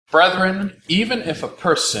Brethren, even if a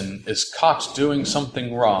person is caught doing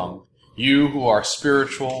something wrong, you who are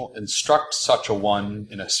spiritual, instruct such a one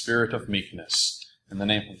in a spirit of meekness. In the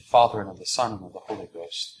name of the Father, and of the Son, and of the Holy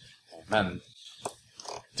Ghost. Amen.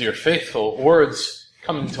 Dear faithful, words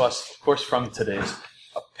coming to us, of course, from today's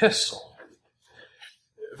epistle.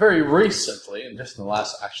 Very recently, and just in the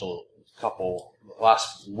last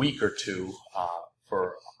week or two,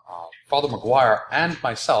 for Father McGuire and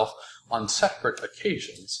myself, on separate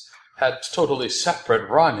occasions, had totally separate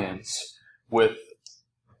run-ins with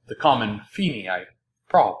the common Feeneyite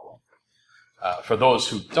problem. For those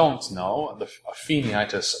who don't know, a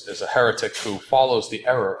Feeneyite is a heretic who follows the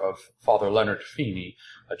error of Father Leonard Feeney,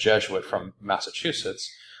 a Jesuit from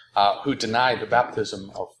Massachusetts, who denied the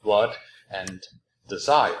baptism of blood and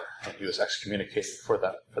desire, and he was excommunicated for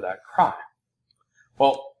that crime.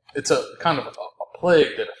 Well, it's a kind of a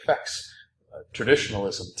plague that affects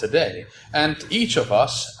traditionalism today, and each of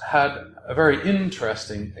us had a very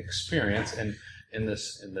interesting experience in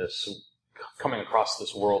this coming across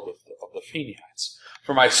this world of the Feeneyites.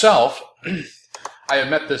 For myself, I had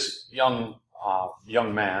met this young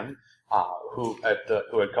man who had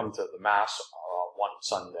come to the Mass one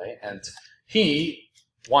Sunday, and he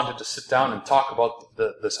wanted to sit down and talk about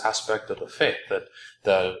this aspect of the faith.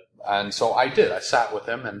 And so I did. I sat with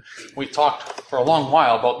him, and we talked for a long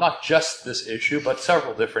while about not just this issue, but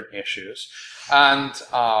several different issues, and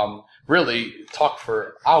really talked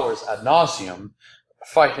for hours ad nauseum,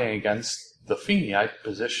 fighting against the Feeneyite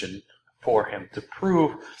position for him to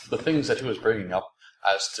prove the things that he was bringing up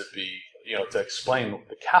as to be, to explain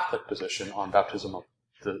the Catholic position on baptism of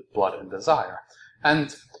the blood and desire.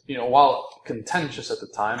 And, while contentious at the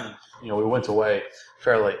time, we went away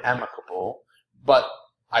fairly amicable, but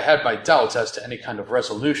I had my doubts as to any kind of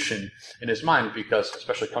resolution in his mind because,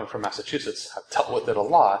 especially coming from Massachusetts, I've dealt with it a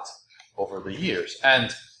lot over the years.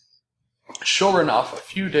 And sure enough, a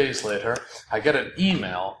few days later, I get an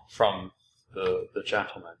email from the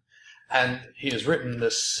gentleman, and he has written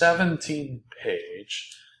this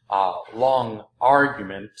 17-page long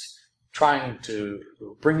argument trying to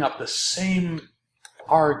bring up the same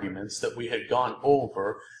arguments that we had gone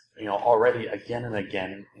over, already again and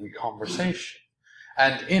again in conversation.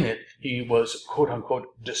 And in it, he was,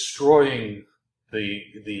 quote-unquote, destroying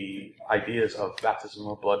the ideas of baptism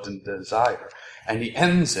of blood and desire. And he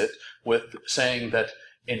ends it with saying that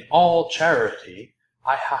in all charity,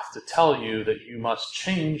 I have to tell you that you must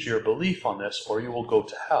change your belief on this or you will go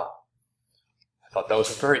to hell. I thought that was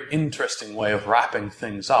a very interesting way of wrapping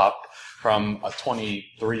things up from a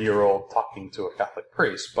 23-year-old talking to a Catholic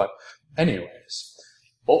priest. But anyways,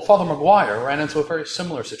 well, Father McGuire ran into a very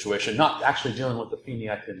similar situation, not actually dealing with the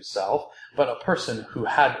Feeneyite himself, but a person who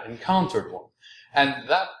had encountered one. And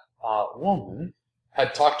that woman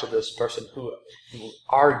had talked to this person who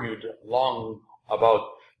argued long about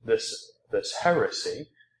this heresy,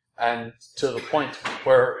 and to the point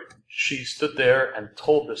where she stood there and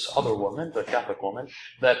told this other woman, the Catholic woman,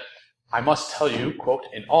 that I must tell you, quote,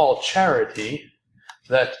 in all charity,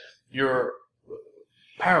 that your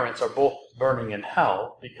parents are both burning in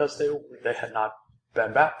hell because they had not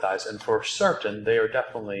been baptized, and for certain they are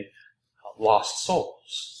definitely lost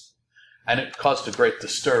souls. And it caused a great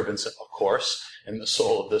disturbance, of course, in the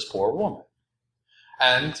soul of this poor woman.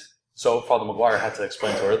 And so Father McGuire had to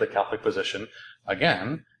explain to her the Catholic position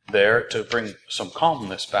again, there to bring some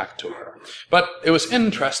calmness back to her. But it was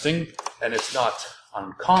interesting, and it's not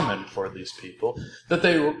uncommon for these people, that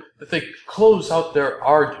they close out their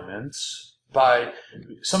arguments by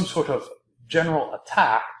some sort of general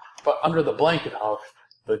attack, but under the blanket of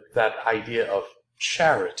that idea of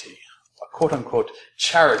charity, a quote-unquote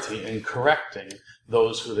charity in correcting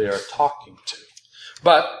those who they are talking to.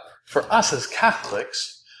 But for us as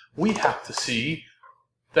Catholics, we have to see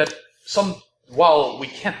that while we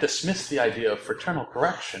can't dismiss the idea of fraternal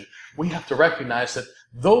correction, we have to recognize that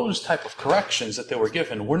those type of corrections that they were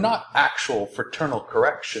given were not actual fraternal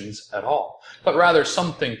corrections at all, but rather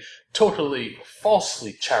something totally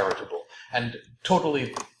falsely charitable and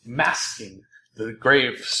totally masking the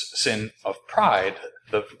grave sin of pride,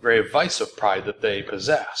 the grave vice of pride that they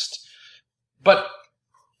possessed. But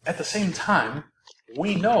at the same time,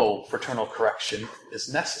 we know fraternal correction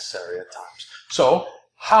is necessary at times. So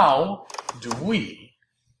how do we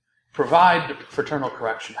provide fraternal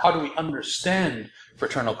correction? How do we understand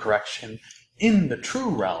fraternal correction in the true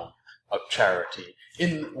realm of charity,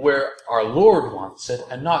 in where our Lord wants it,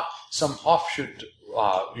 and not some offshoot,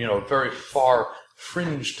 very far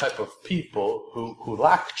fringe type of people who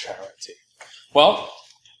lack charity? Well,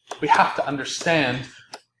 we have to understand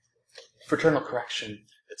fraternal correction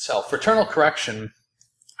itself. Fraternal correction,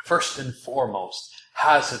 first and foremost,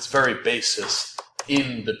 has its very basis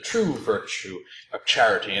in the true virtue of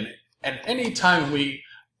charity. And any time we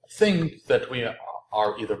think that we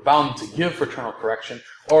are either bound to give fraternal correction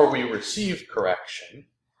or we receive correction,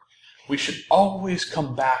 we should always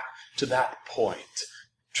come back to that point.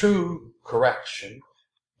 True correction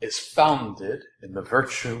is founded in the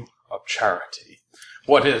virtue of charity.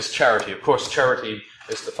 What is charity? Of course, charity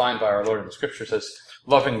is defined by our Lord in the Scriptures as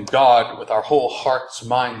loving God with our whole hearts,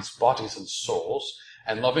 minds, bodies, and souls,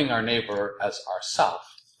 and loving our neighbor as ourself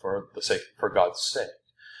for God's sake.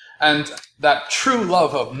 And that true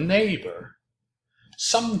love of neighbor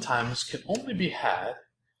sometimes can only be had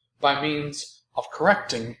by means of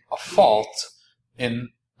correcting a fault in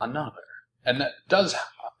another. And that does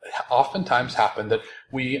oftentimes happen that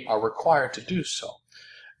we are required to do so.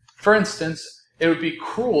 For instance, it would be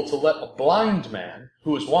cruel to let a blind man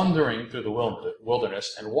who is wandering through the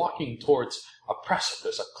wilderness and walking towards a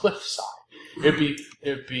precipice, a cliffside.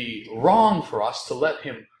 It'd be wrong for us to let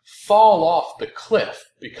him fall off the cliff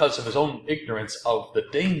because of his own ignorance of the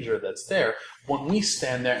danger that's there when we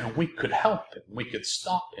stand there and we could help him. We could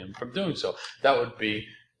stop him from doing so. That would be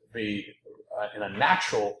in a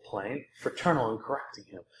natural plane, fraternal in correcting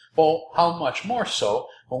him. Well, how much more so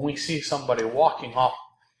when we see somebody walking off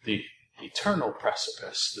the eternal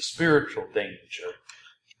precipice, the spiritual danger?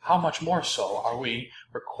 How much more so are we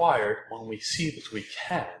required when we see that we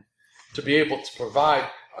can to be able to provide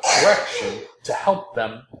a correction to help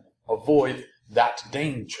them avoid that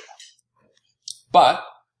danger? But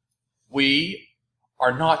we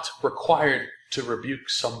are not required to rebuke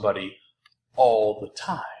somebody all the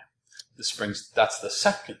time. That's the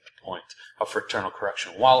second point of fraternal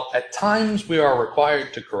correction. While at times we are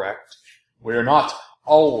required to correct, we are not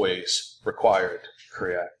always required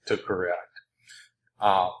to correct.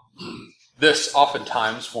 This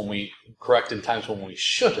oftentimes, when we correct in times when we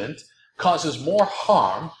shouldn't, causes more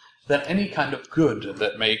harm than any kind of good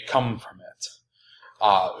that may come from it.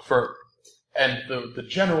 The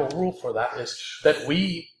general rule for that is that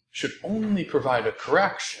we should only provide a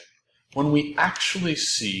correction when we actually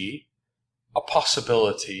see a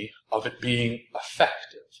possibility of it being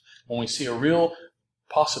effective, when we see a real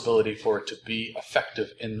possibility for it to be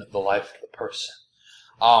effective in the life of the person.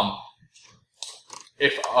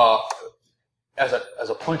 As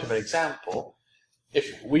a point of an example,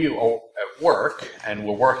 if we are at work and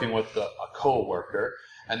we're working with a co-worker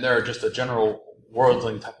and they're just a general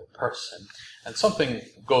worldling type of person, and something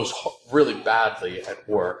goes really badly at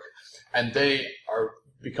work, and they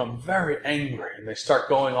become very angry, and they start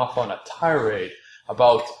going off on a tirade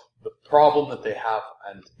about the problem that they have,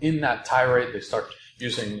 and in that tirade they start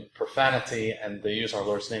using profanity and they use our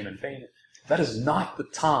Lord's name in vain. That is not the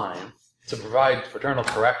time to provide fraternal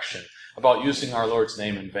correction about using our Lord's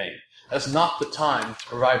name in vain. That's not the time to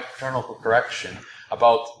provide fraternal correction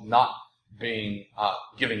about not being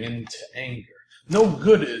giving in to anger. No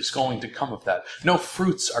good is going to come of that. No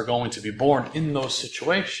fruits are going to be born in those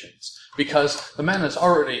situations, because the man is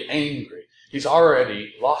already angry. He's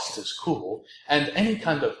already lost his cool, and any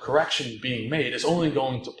kind of correction being made is only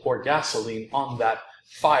going to pour gasoline on that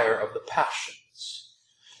fire of the passions.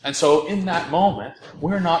 And so in that moment,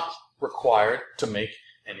 we're not required to make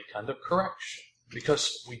any kind of correction,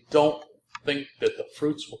 because we don't think that the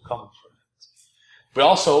fruits will come from it. We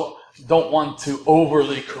also don't want to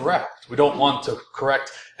overly correct. We don't want to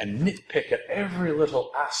correct and nitpick at every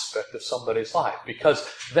little aspect of somebody's life, because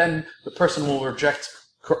then the person will reject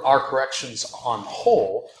our corrections on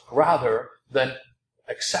whole rather than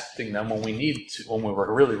accepting them when we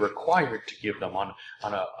were really required to give them on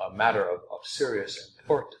a matter of serious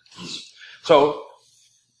importance. So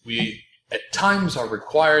we at times are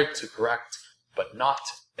required to correct, but not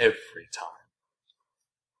every time.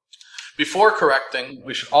 Before correcting,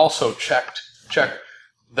 we should also check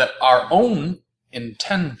that our own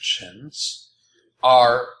intentions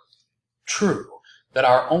are true, that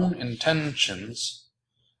our own intentions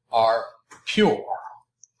are pure,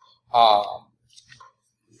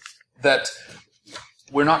 that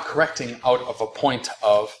we're not correcting out of a point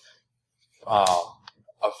of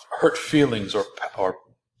hurt feelings or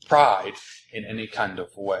pride in any kind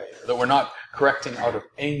of way, that we're not correcting out of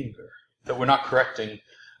anger, that we're not correcting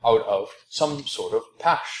out of some sort of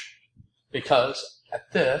passion, because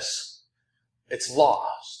at this, it's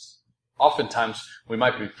lost. Oftentimes, we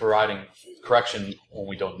might be providing correction when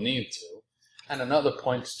we don't need to, and another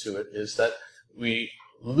point to it is that we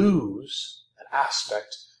lose an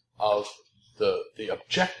aspect of the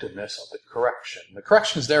objectiveness of the correction. The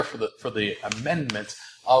correction is there for the amendment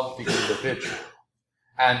of the individual.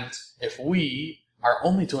 And if we are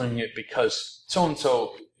only doing it because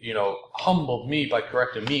so-and-so, humbled me by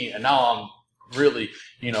correcting me, and now I'm really,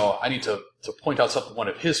 I need to point out one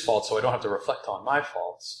of his faults so I don't have to reflect on my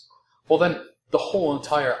faults, well then the whole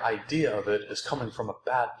entire idea of it is coming from a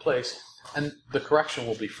bad place, and the correction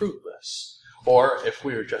will be fruitless. Or if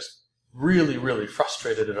we are just really, really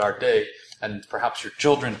frustrated at our day, and perhaps your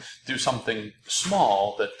children do something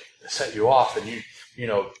small that set you off, and you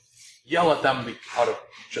yell at them out of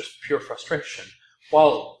just pure frustration,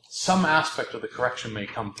 while some aspect of the correction may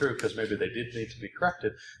come through because maybe they did need to be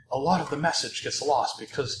corrected, a lot of the message gets lost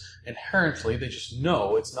because inherently they just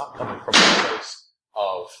know it's not coming from a place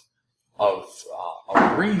of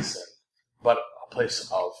reason, but a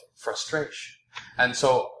place of frustration. And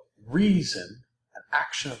so reason and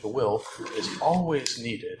action of the will is always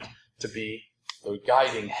needed to be the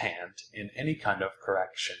guiding hand in any kind of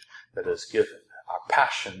correction that is given. Our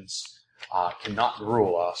passions cannot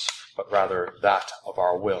rule us, but rather that of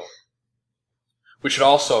our will. We should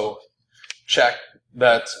also check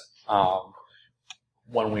that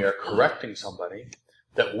when we are correcting somebody,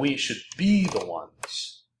 that we should be the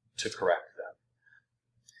ones to correct them.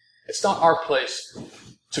 It's not our place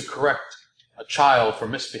to correct a child for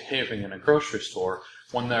misbehaving in a grocery store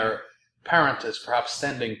when their parent is perhaps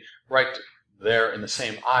standing right there in the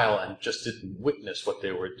same aisle and just didn't witness what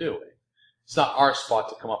they were doing. It's not our spot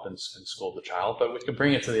to come up and scold the child, but we can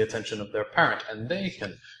bring it to the attention of their parent, and they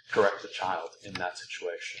can correct the child in that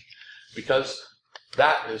situation. Because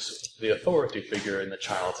that is the authority figure in the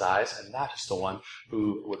child's eyes, and that is the one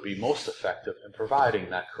who would be most effective in providing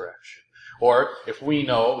that correction. Or if we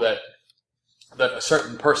know that a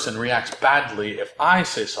certain person reacts badly if I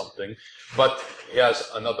say something, but he has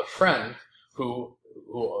another friend who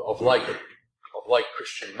of like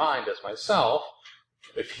Christian mind as myself,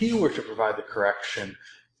 if he were to provide the correction,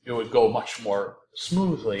 it would go much more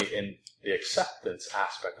smoothly in the acceptance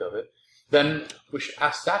aspect of it. Then we should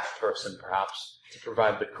ask that person perhaps to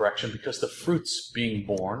provide the correction, because the fruits being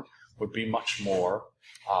born would be much more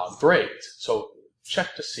great. So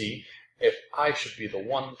check to see if I should be the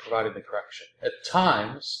one providing the correction. At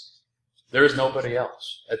times, there is nobody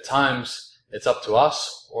else. At times, it's up to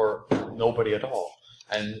us or nobody at all.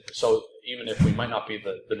 And so even if we might not be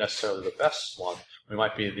the necessarily the best one, we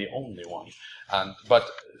might be the only one. But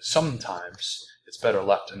sometimes it's better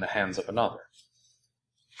left in the hands of another.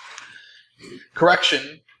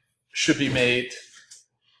 Correction should be made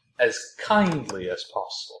as kindly as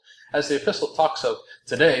possible. As the epistle talks of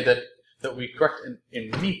today, that we correct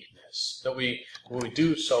in meekness, that we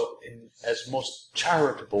do so in as most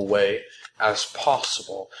charitable way as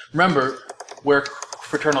possible. Remember where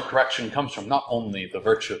fraternal correction comes from, not only the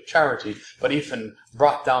virtue of charity, but even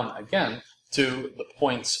brought down again to the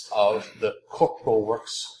points of the corporal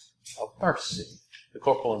works of mercy, the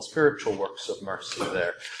corporal and spiritual works of mercy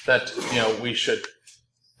there. That, we should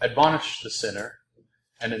admonish the sinner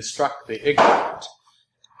and instruct the ignorant.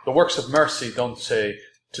 The works of mercy don't say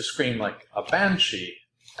to scream like a banshee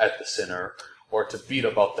at the sinner or to beat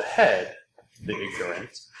about the head the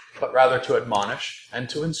ignorant, but rather to admonish and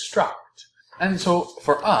to instruct. And so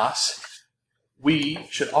for us, we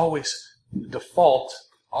should always default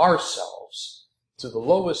ourselves to the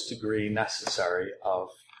lowest degree necessary of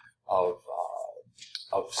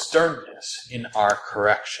sternness in our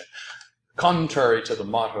correction. Contrary to the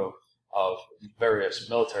motto of various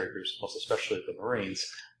military groups, most especially the Marines,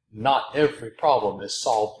 not every problem is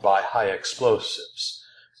solved by high explosives.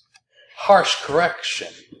 Harsh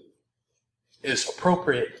correction is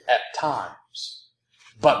appropriate at times,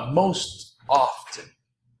 but most often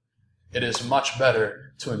it is much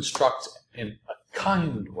better to instruct in a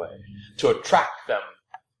kind way, to attract them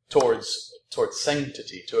towards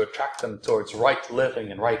sanctity, to attract them towards right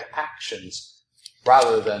living and right actions,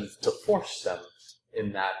 rather than to force them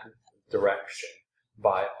in that direction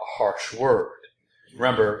by a harsh word.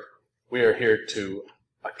 Remember, we are here to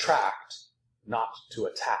attract, not to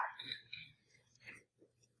attack.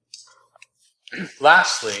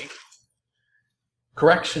 Lastly,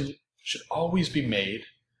 correction should always be made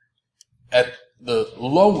at the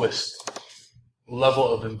lowest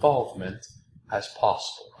level of involvement as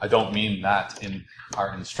possible. I don't mean that in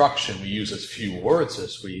our instruction we use as few words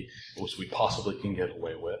as we possibly can get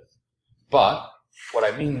away with, but what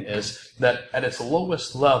I mean is that at its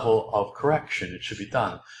lowest level of correction it should be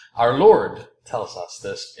done. Our Lord tells us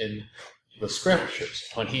this in the Scriptures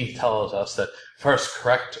when He tells us that first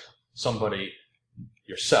correct somebody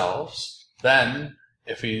yourselves, then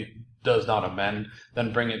if he does not amend,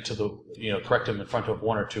 then bring it to correct him in front of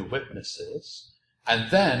one or two witnesses,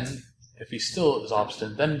 and then if he still is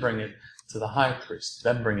obstinate, then bring it to the high priest,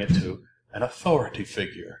 then bring it to an authority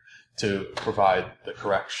figure to provide the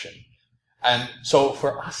correction. And so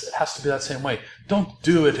for us, it has to be that same way. Don't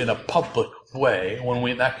do it in a public way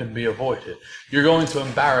when that can be avoided. You're going to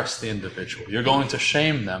embarrass the individual. You're going to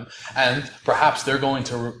shame them, and perhaps they're going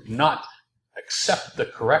to not accept the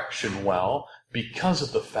correction well because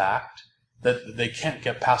of the fact that they can't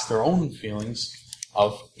get past their own feelings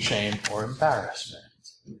of shame or embarrassment.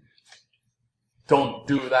 Don't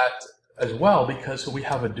do that as well because we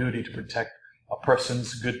have a duty to protect a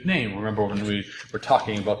person's good name. Remember when we were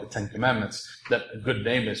talking about the Ten Commandments, that a good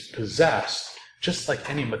name is possessed just like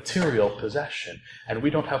any material possession, and we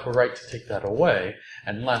don't have a right to take that away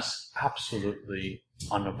unless absolutely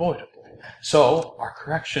unavoidable. So our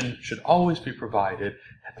correction should always be provided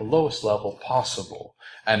at the lowest level possible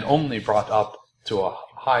and only brought up to a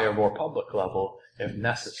higher, more public level if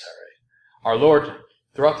necessary. Our Lord,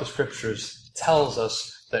 throughout the Scriptures, tells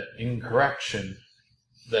us that in correction,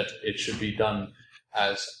 that it should be done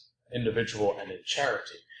as individual and in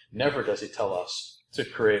charity. Never does he tell us to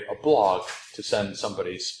create a blog to send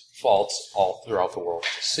somebody's faults all throughout the world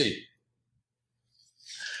to see.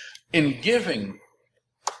 In giving,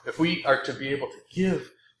 if we are to be able to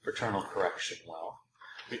give fraternal correction well,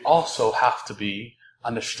 we also have to be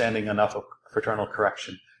understanding enough of fraternal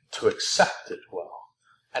correction to accept it well.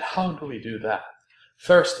 And how do we do that?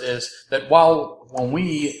 First is that when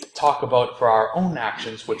we talk about for our own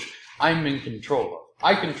actions, which I'm in control of,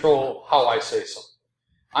 I control how I say something.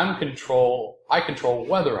 I control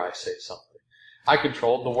whether I say something. I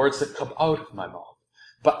control the words that come out of my mouth.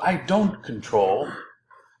 But I don't control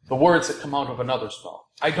the words that come out of another's mouth.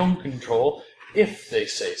 I don't control if they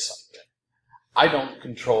say something. I don't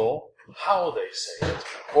control how they say it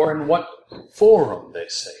or in what forum they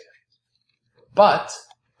say it. But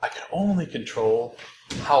I can only control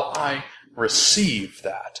how I receive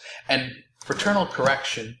that. And fraternal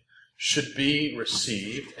correction should be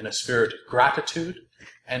received in a spirit of gratitude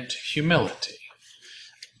and humility.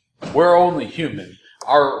 We're only human.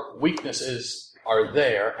 Our weaknesses are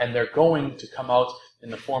there, and they're going to come out in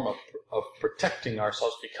the form of protecting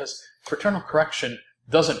ourselves, because fraternal correction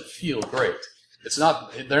doesn't feel great.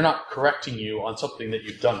 They're not correcting you on something that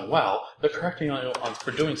you've done well. They're correcting you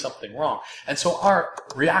for doing something wrong. And so our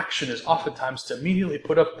reaction is oftentimes to immediately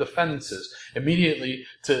put up defenses, immediately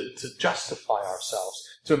to justify ourselves,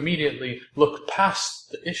 to immediately look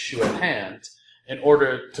past the issue at hand in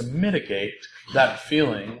order to mitigate that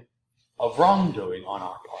feeling of wrongdoing on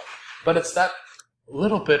our part. But it's that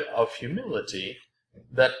little bit of humility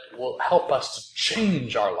that will help us to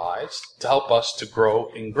change our lives, to help us to grow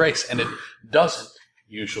in grace. And it doesn't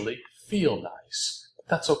usually feel nice, but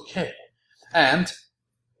that's okay. And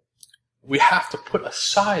we have to put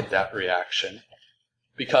aside that reaction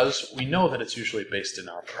because we know that it's usually based in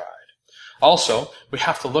our pride. Also, we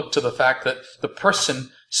have to look to the fact that the person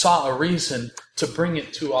saw a reason to bring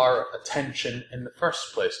it to our attention in the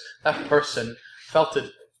first place. That person felt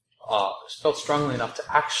strongly enough to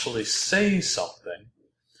actually say something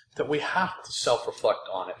that we have to self-reflect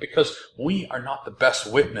on it, because we are not the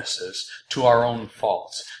best witnesses to our own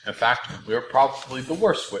faults. In fact, we are probably the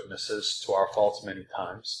worst witnesses to our faults many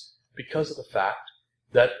times because of the fact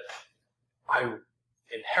that I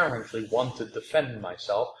inherently want to defend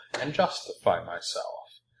myself and justify myself.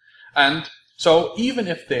 And so even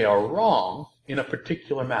if they are wrong in a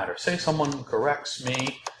particular matter, say someone corrects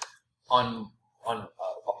me on a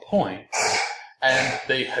point and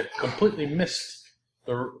they had completely missed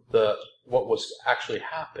what was actually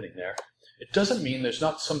happening there, it doesn't mean there's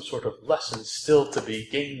not some sort of lesson still to be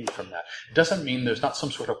gained from that. It doesn't mean there's not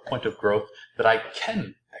some sort of point of growth that I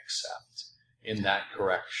can accept in that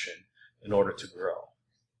correction in order to grow.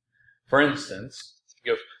 For instance, to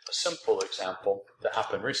give a simple example that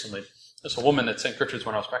happened recently, there's a woman at St. Gertrude's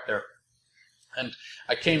when I was back there, and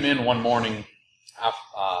I came in one morning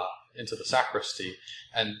into the sacristy,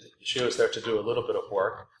 and she was there to do a little bit of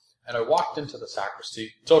work, and I walked into the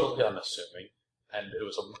sacristy, totally unassuming, and it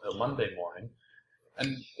was a Monday morning,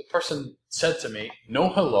 and the person said to me, no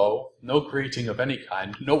hello, no greeting of any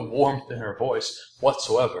kind, no warmth in her voice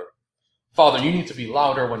whatsoever. Father, you need to be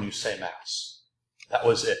louder when you say Mass. That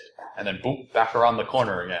was it. And then boom, back around the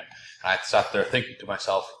corner again. And I sat there thinking to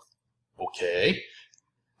myself, okay.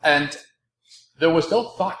 And there was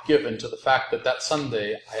no thought given to the fact that that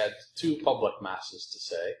Sunday I had 2 public Masses to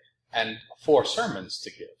say and 4 sermons to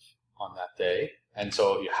give on that day. And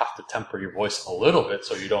so you have to temper your voice a little bit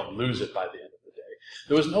so you don't lose it by the end of the day.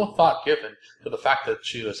 There was no thought given to the fact that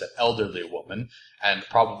she was an elderly woman and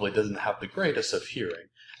probably doesn't have the greatest of hearing,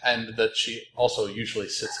 and that she also usually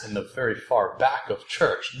sits in the very far back of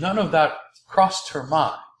church. None of that crossed her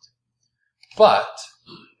mind. But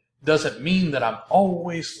does it mean that I'm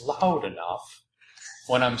always loud enough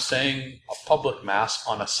when I'm saying a public Mass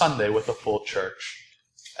on a Sunday with a full church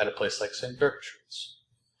at a place like St. Gertrude's?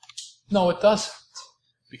 No, it doesn't.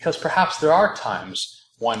 Because perhaps there are times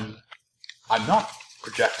when I'm not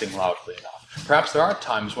projecting loudly enough. Perhaps there are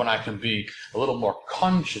times when I can be a little more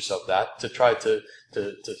conscious of that to try to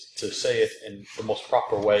say it in the most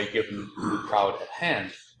proper way given the crowd at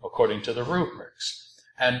hand, according to the rubrics.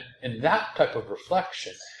 And in that type of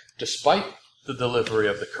reflection, despite the delivery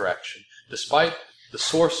of the correction, despite the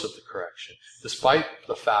source of the correction, despite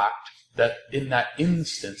the fact that in that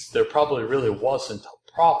instance there probably really wasn't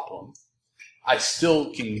a problem, I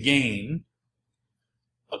still can gain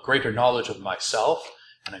a greater knowledge of myself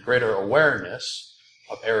and a greater awareness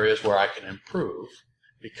of areas where I can improve,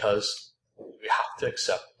 because we have to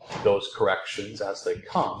accept those corrections as they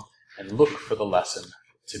come and look for the lesson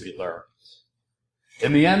to be learned.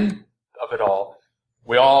 In the end of it all,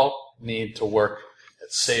 we all need to work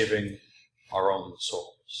at saving our own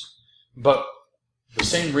souls. But the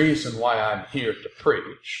same reason why I'm here to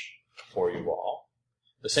preach for you all,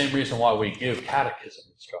 the same reason why we give catechism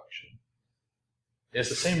instruction, is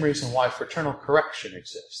the same reason why fraternal correction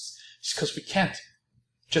exists. It's because we can't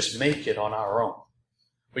just make it on our own.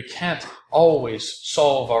 We can't always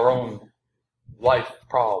solve our own life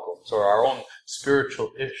problems or our own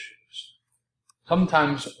spiritual issues.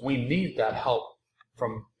 Sometimes we need that help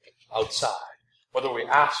from outside, whether we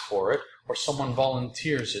ask for it or someone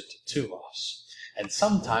volunteers it to us. And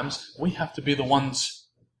sometimes we have to be the ones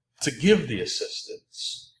to give the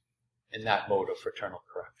assistance in that mode of fraternal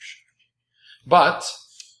correction. But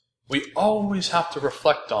we always have to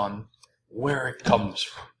reflect on where it comes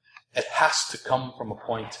from. It has to come from a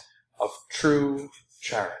point of true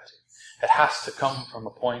charity. It has to come from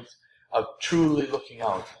a point of truly looking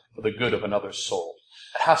out for the good of another's soul.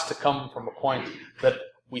 It has to come from a point that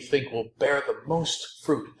we think will bear the most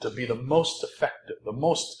fruit, to be the most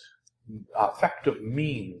effective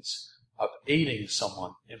means of aiding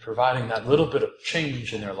someone in providing that little bit of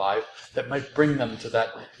change in their life that might bring them to that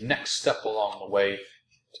next step along the way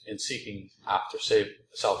in seeking after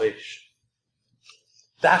salvation.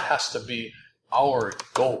 That has to be our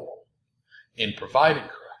goal in providing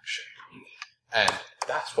correction. And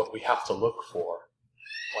that's what we have to look for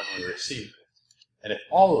when we receive it. And if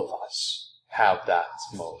all of us have that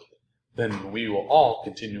mode, then we will all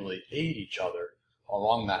continually aid each other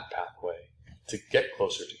along that pathway to get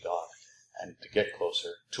closer to God and to get closer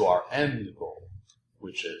to our end goal,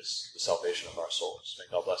 which is the salvation of our souls. May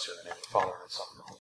God bless you in the name of the Father, and the Son, and the Holy Spirit.